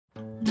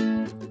Hi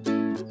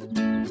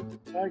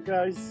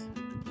guys,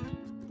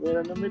 we're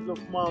in the middle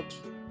of March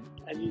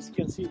and you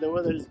can see the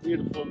weather is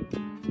beautiful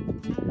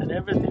and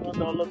everything on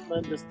the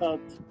allotment will start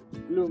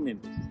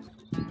blooming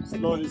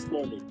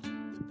slowly.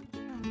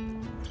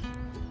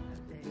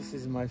 This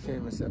is my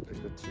famous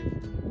apricot tree.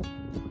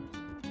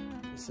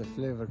 It's a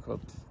flavor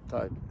cup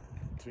type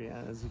tree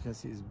and as you can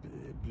see it's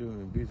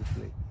blooming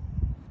beautifully.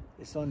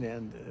 It's only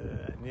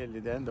nearly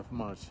the end of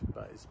March,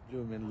 but it's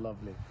blooming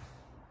lovely.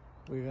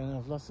 We're gonna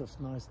have lots of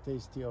nice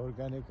tasty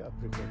organic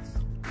apricots.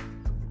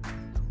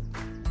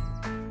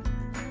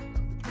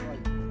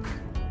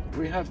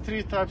 We have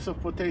 3 types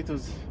of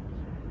potatoes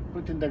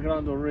put in the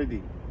ground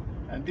already,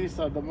 and these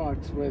are the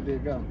marks where they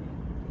go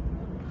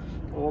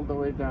all the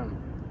way down.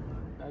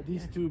 Now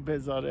these 2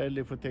 beds are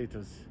early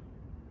potatoes.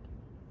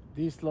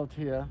 This lot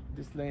here,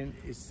 this lane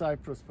is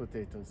Cyprus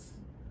potatoes.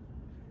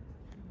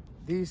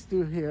 These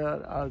 2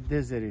 here are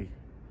Desiree,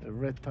 a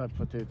red type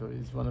potato.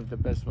 It's one of the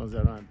best ones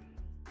around.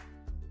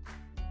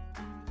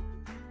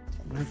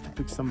 We have to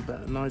pick some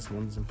nice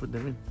ones and put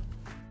them in.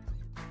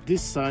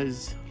 This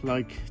size,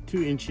 like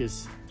 2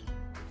 inches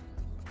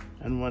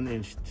and 1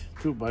 inch,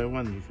 2 by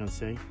 1 you can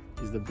say,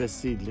 is the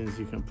best seedlings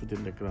you can put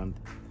in the ground.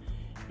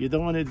 You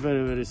don't want it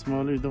very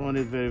small, you don't want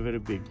it very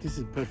big. This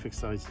is perfect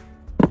size.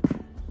 You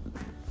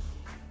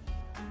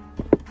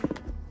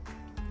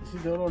see,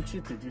 they're all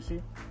cheated, you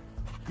see?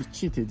 He's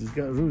cheated, he's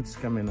got roots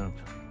coming up.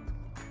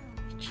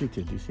 He's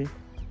cheated, you see?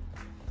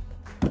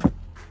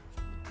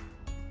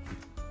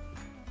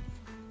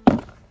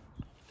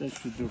 That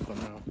should do for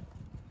now.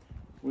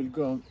 We're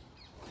gonna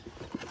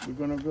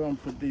go and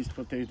put these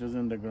potatoes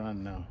in the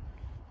ground now.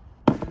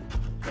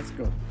 Let's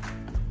go.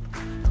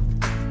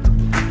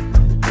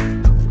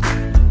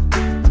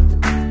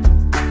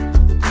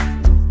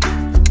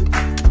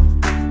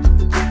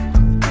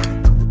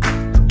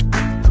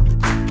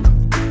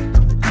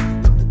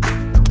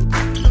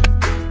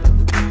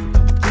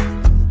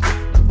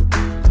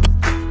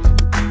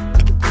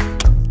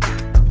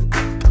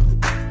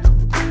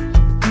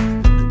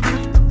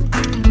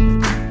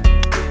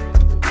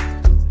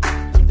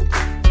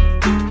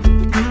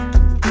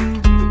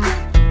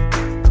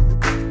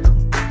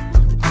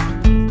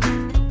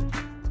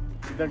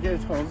 The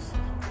gate holes,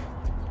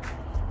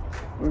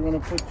 we're going to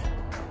put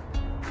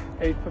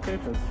 8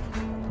 potatoes.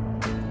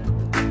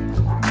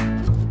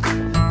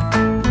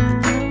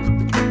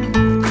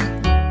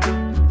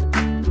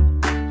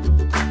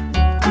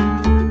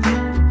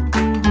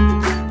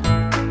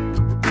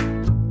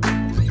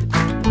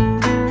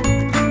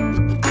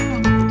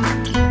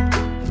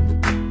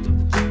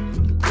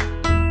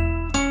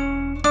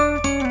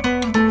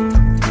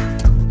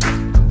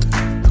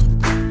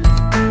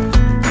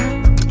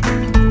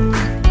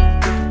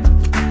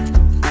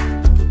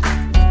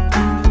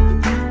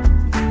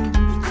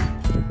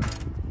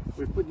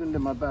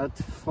 Them about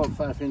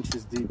 4-5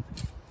 inches deep.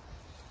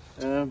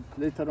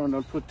 Later on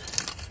I'll put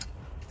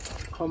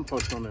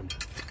compost on them,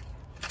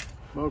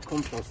 more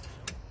compost.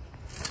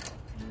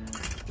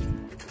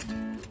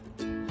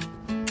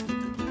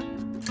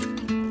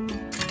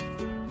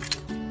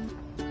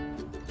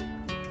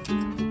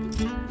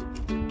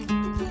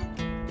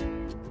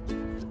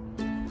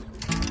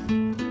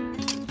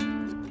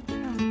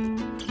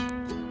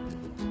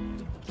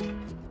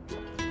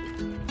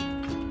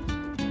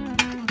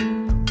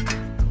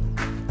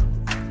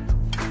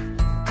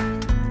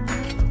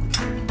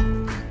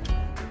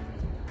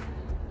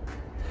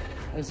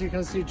 As you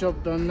can see,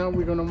 job done. Now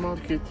we're gonna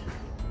mark it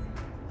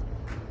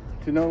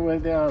to know where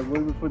they are,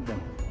 where we put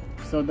them.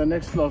 So the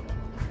next lot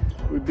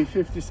will be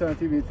 50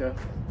 centimeters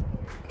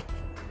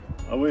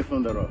away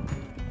from the road.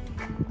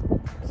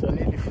 So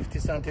nearly 50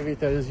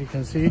 centimeters, as you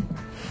can see,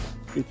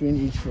 between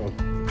each row.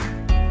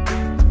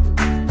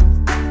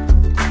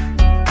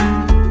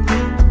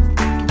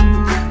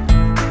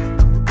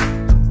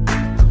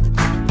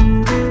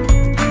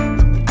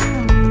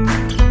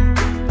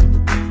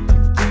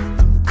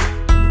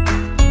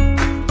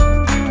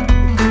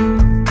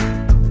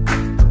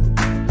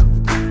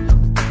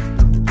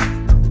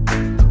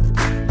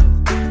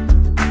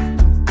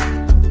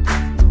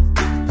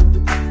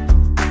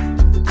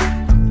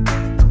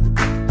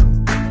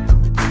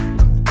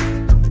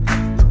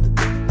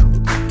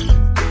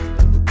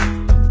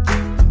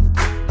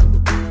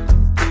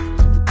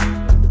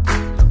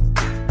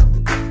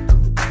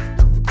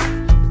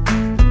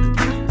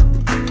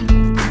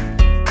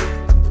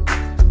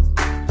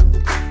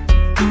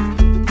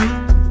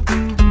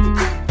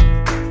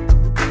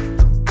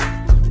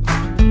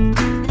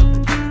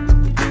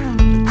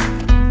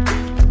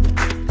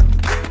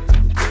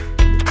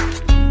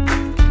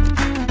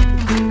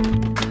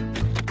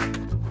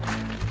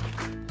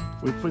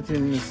 We put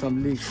in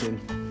some leeks in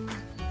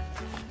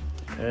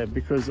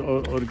because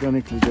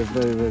organically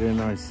they're very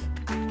nice.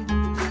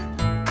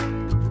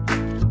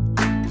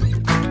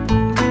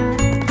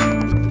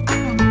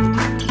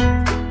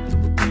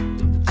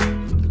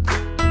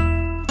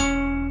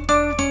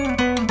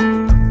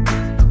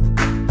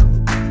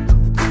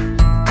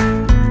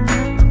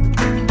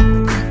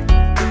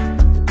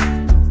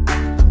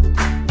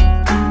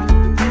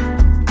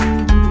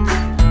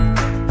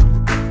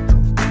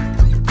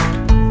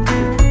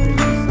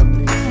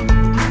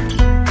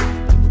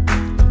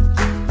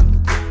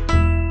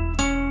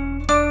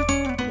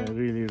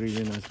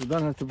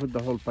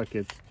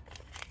 packet,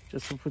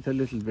 just to put a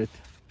little bit,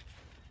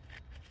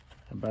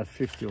 about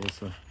 50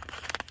 also.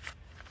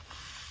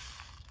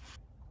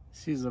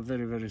 Seeds are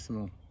very, very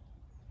small.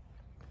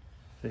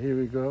 So here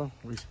we go,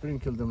 we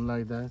sprinkle them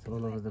like that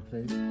all over the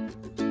place.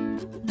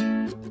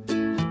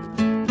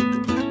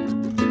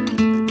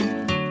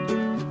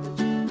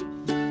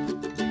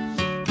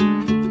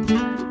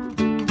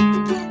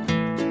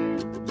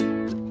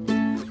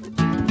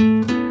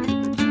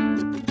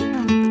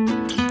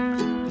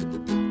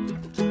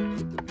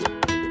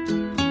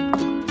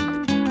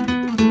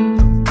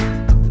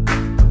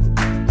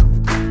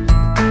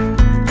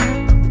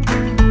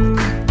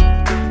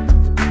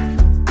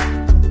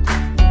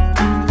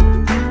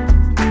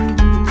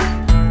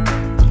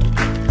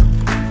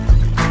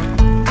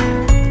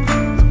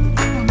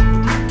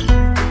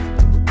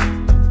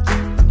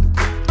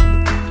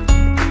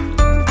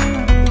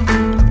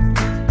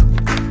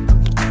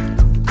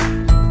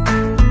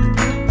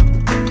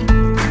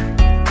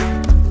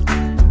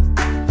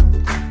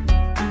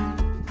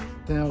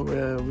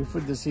 We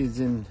put the seeds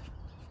in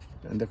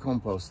the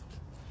compost,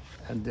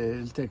 and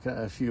it'll take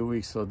a few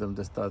weeks for them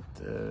to start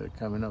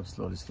coming up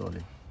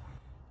slowly.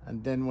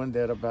 And then when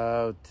they're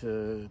about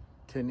 10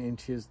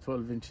 inches,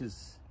 12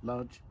 inches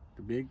large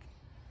to big,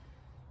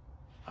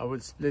 I will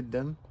split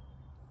them,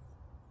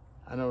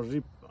 and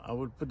I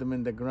will put them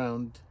in the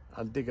ground.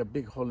 I'll dig a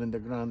big hole in the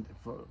ground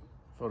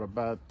for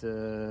about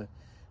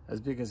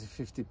as big as a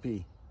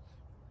 50p,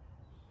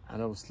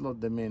 and I will slot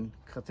them in,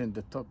 cutting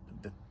the top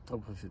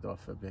of it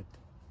off a bit.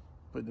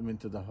 Put them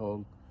into the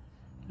hole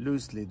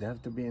loosely. They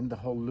have to be in the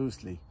hole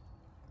loosely,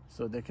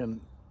 so they can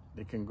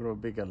grow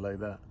bigger like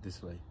that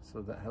this way.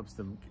 So that helps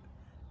them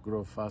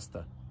grow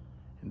faster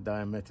in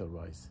diameter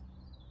wise.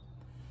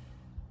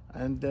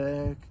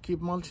 And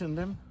keep mulching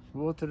them,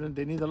 watering.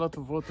 They need a lot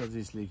of water,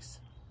 these leeks.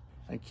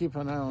 And keep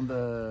an eye on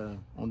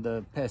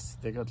the pests.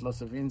 They got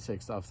lots of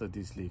insects after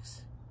these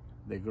leeks.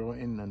 They grow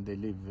in and they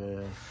leave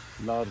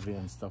larvae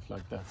and stuff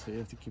like that. So you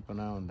have to keep an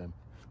eye on them.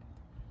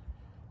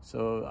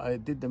 So I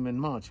did them in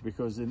March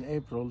because in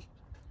April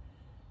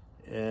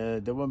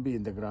they won't be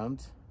in the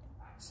ground,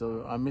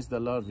 so I missed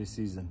the larvae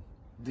season.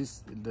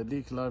 The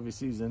leek larvae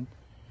season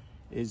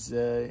is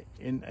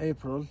in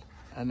April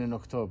and in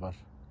October.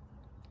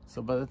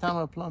 So by the time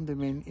I plant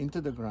them into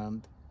the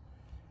ground,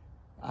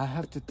 I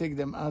have to take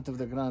them out of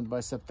the ground by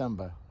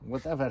September.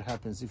 Whatever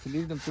happens, if you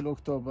leave them till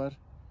October,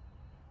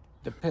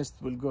 the pest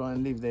will go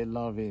and leave their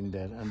larvae in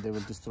there and they will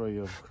destroy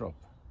your crop.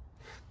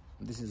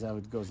 This is how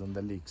it goes on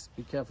the leeks.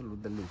 Be careful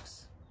with the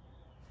leeks.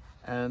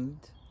 And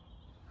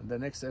in the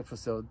next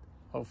episode,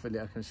 hopefully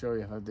I can show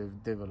you how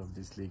they've developed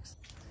these leeks.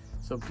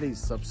 So please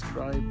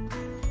subscribe.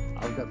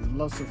 I've got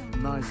lots of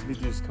nice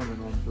videos coming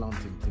on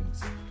planting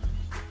things.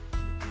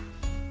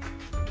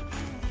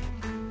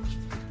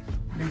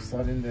 Leeks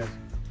are in there.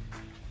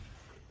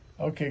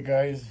 Okay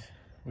guys,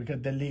 we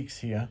got the leeks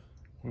here.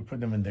 We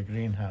put them in the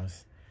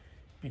greenhouse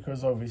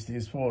because obviously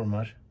it's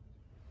warmer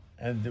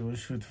and they will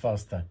shoot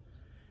faster.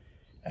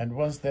 And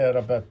once they're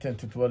about 10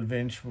 to 12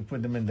 inch, we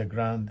put them in the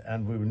ground,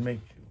 and we will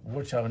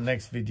watch our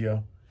next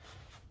video.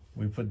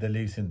 We put the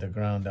leeks in the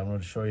ground. I'm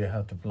going to show you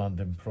how to plant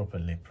them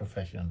properly,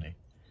 professionally.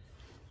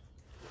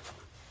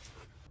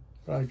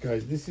 Right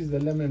guys, this is the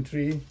lemon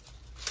tree.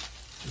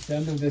 It's the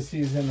end of the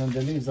season and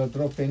the leaves are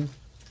dropping.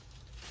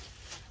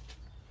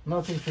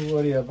 Nothing to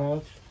worry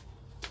about,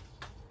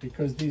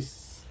 because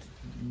these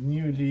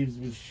new leaves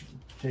will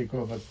take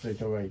over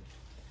straight away.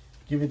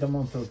 Give it a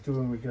month or two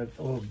and we get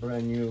all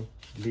brand new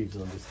leaves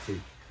on this tree.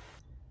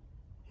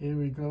 Here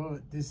we go.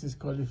 This is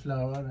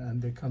cauliflower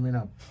and they're coming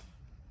up.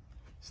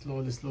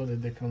 Slowly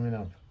they're coming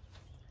up.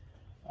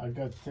 I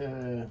got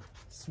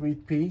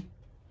sweet pea.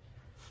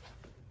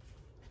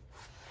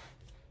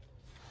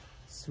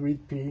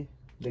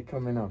 They're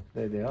coming up.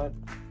 There they are.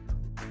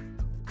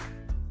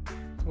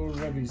 Kohl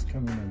rabi is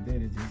coming up. There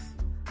it is.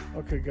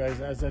 Okay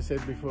guys, as I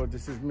said before,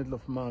 this is middle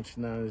of March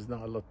now. There's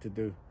not a lot to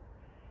do.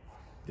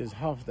 There's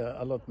half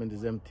the allotment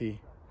is empty,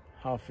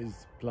 half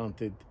is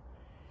planted.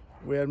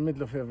 We are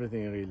middle of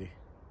everything really.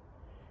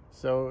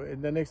 So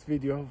in the next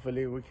video,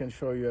 hopefully we can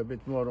show you a bit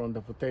more on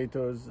the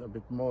potatoes, a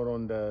bit more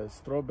on the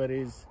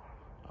strawberries.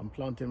 I'm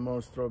planting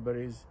more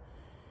strawberries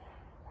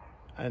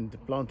and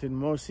planting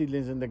more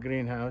seedlings in the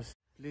greenhouse.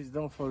 Please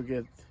don't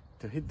forget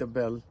to hit the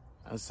bell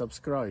and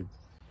subscribe,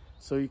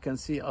 so you can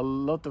see a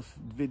lot of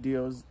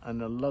videos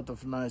and a lot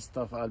of nice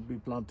stuff I'll be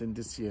planting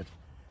this year.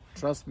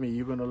 Trust me,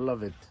 you're gonna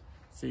love it.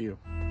 See you.